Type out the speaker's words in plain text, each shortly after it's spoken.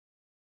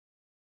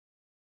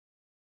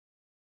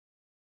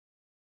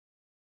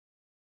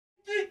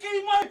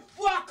Tiki mai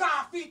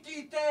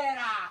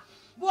wakafititera.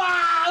 Wa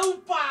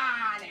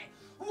upane.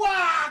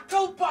 Wa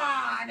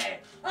kaupane.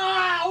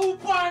 Ah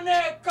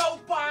upane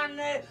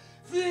kaupane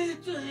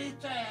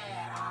fititera.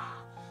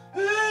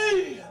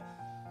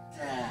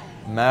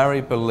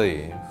 Maori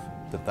believe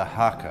that the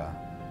haka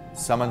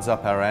summons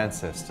up our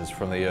ancestors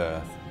from the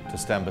earth to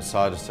stand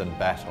beside us in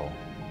battle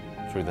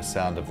through the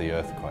sound of the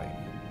earthquake.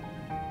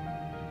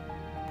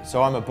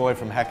 So I'm a boy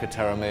from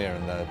Hakataramea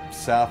in the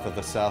south of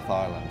the South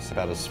Islands,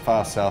 about as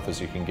far south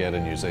as you can get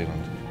in New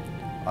Zealand.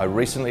 I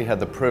recently had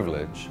the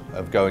privilege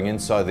of going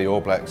inside the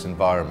All Blacks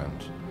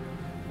environment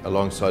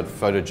alongside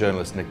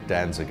photojournalist Nick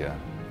Danziger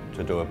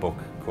to do a book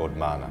called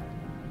Mana.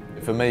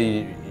 For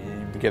me,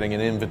 getting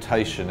an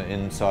invitation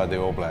inside the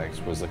All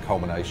Blacks was the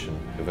culmination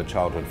of a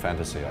childhood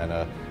fantasy and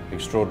an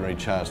extraordinary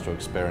chance to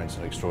experience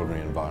an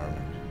extraordinary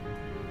environment.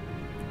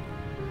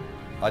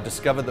 I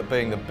discovered that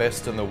being the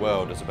best in the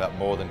world is about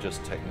more than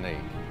just technique.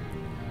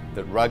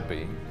 That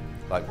rugby,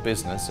 like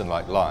business and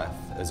like life,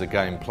 is a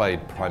game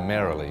played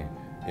primarily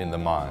in the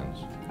mind.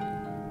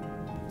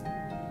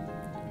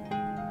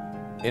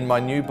 In my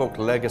new book,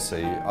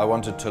 Legacy, I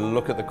wanted to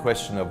look at the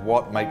question of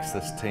what makes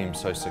this team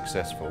so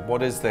successful.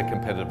 What is their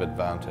competitive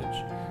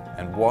advantage?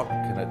 And what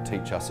can it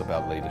teach us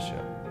about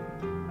leadership?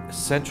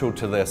 Essential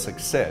to their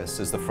success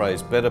is the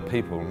phrase, better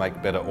people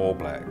make better All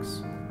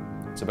Blacks.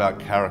 It's about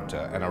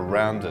character, and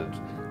around it,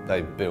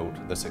 they've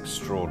built this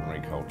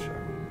extraordinary culture.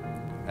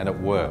 And it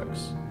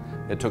works.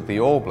 It took the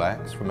All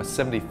Blacks from a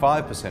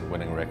 75%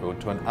 winning record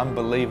to an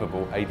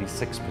unbelievable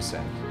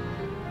 86%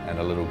 and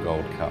a little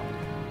gold cup.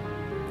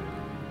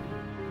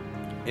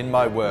 In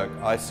my work,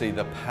 I see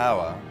the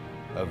power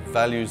of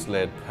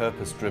values-led,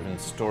 purpose-driven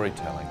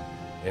storytelling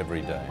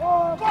every day.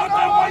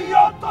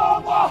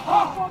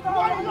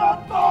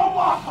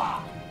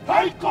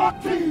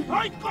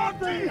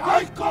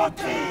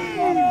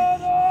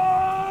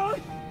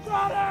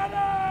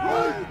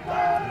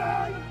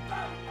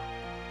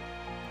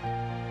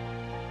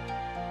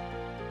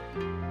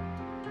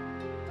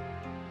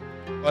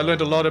 I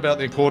learned a lot about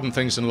the important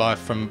things in life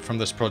from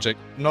this project,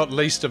 not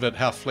least of it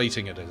how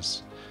fleeting it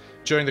is.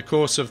 During the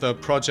course of the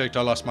project,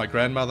 I lost my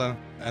grandmother,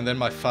 and then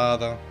my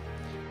father,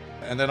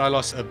 and then I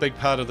lost a big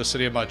part of the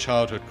city of my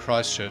childhood,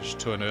 Christchurch,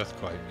 to an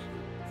earthquake.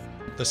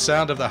 The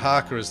sound of the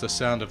haka is the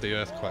sound of the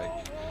earthquake.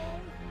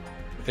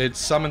 It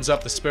summons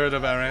up the spirit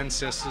of our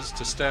ancestors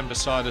to stand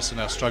beside us in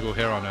our struggle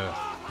here on earth.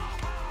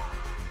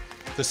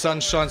 The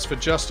sun shines for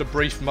just a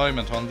brief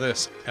moment on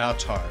this, our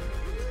time.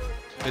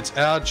 It's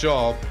our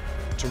job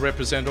to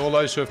represent all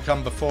those who have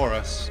come before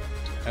us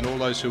and all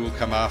those who will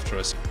come after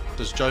us.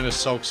 As Jonas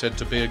Salk said,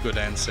 to be a good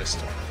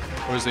ancestor,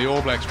 or as the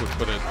All Blacks would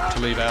put it, to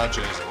leave our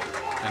jersey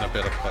in a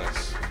better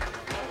place.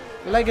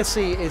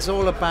 Legacy is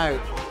all about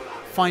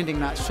finding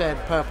that shared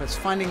purpose,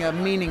 finding a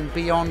meaning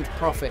beyond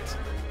profit.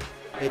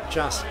 It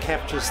just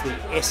captures the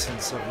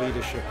essence of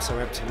leadership so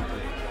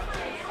absolutely.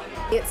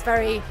 It's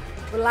very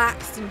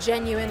relaxed and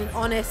genuine and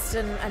honest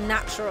and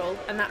natural,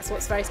 and that's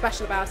what's very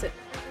special about it.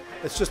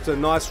 It's just a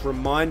nice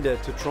reminder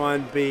to try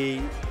and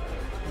be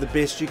the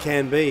best you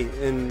can be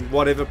in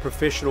whatever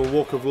professional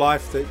walk of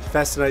life that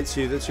fascinates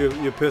you, that's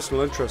your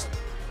personal interest.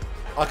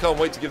 I can't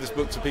wait to give this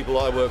book to people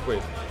that I work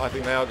with. I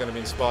think they are going to be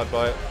inspired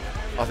by it.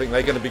 I think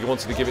they're going to be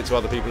wanting to give it to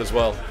other people as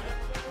well.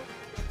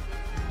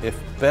 If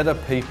better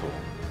people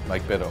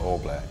make better All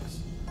Blacks,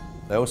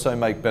 they also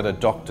make better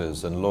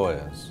doctors and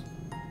lawyers,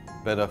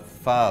 better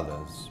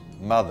fathers,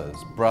 mothers,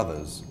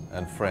 brothers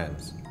and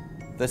friends.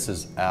 This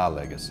is our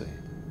legacy,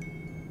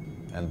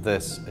 and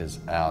this is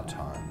our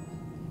time.